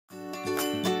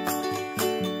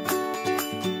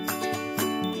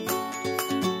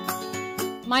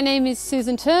My name is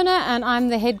Susan Turner and I'm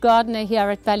the head gardener here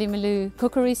at Ballymaloe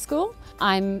Cookery School.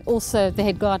 I'm also the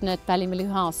head gardener at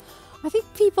Ballymaloe House. I think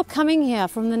people coming here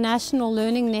from the National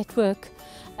Learning Network,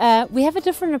 we have a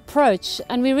different approach,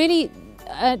 and we really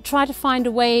try to find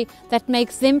a way that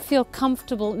makes them feel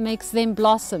comfortable, makes them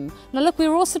blossom. Now look,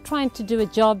 we're also trying to do a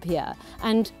job here,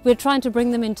 and we're trying to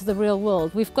bring them into the real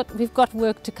world. We've got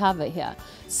work to cover here.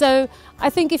 So I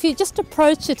think if you just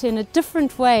approach it in a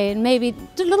different way, and maybe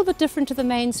a little bit different to the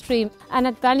mainstream, and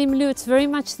at Ballymaloe it's very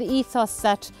much the ethos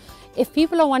that if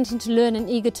people are wanting to learn and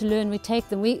eager to learn, we take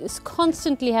them. We're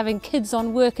constantly having kids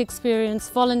on work experience,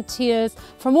 volunteers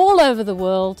from all over the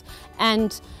world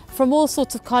and from all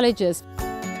sorts of colleges.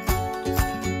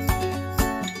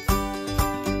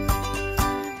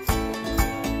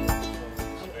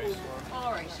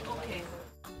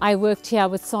 I worked here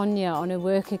with Sonia on a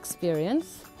work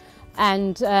experience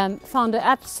and found her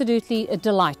absolutely a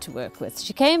delight to work with.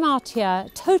 She came out here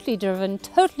totally driven,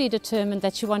 totally determined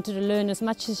that she wanted to learn as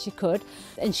much as she could,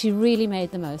 and she really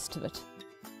made the most of it.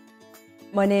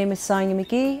 My name is Sonia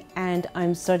McGee and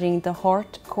I'm studying the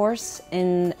Hort course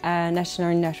in National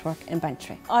Learning Network in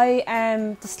Bantry. I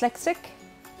am dyslexic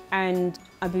and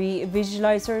I'll be a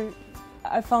visualiser.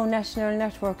 I found National Learning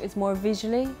Network is more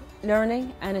visually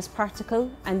learning and is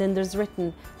practical, and then there's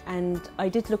written, and I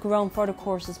did look around for other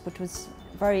courses but it was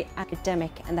very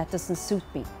academic and that doesn't suit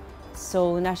me.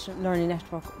 So National Learning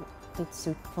Network did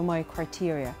suit for my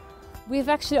criteria. We've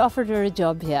actually offered her a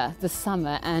job here this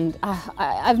summer, and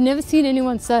I've never seen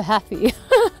anyone so happy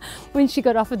when she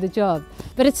got offered the job.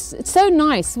 But it's so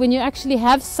nice when you actually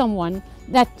have someone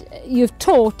that you've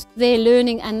taught, they're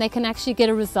learning and they can actually get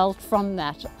a result from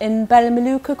that. In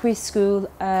Ballymaloe Cookery School,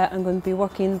 I'm going to be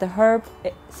working the herb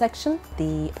section,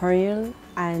 the perennial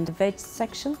and the veg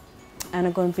section, and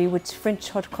I'm going to be with French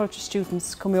horticulture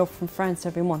students coming up from France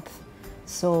every month.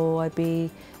 So I'll be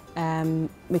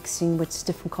mixing with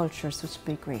different cultures, which would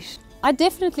be great. I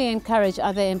definitely encourage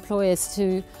other employers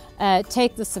to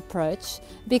take this approach,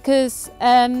 because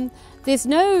there's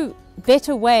no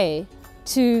better way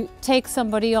to take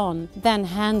somebody on than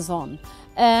hands-on.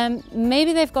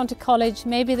 Maybe they've gone to college,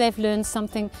 maybe they've learned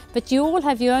something, but you all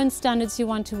have your own standards you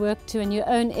want to work to and your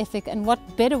own ethic, and what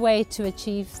better way to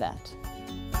achieve that?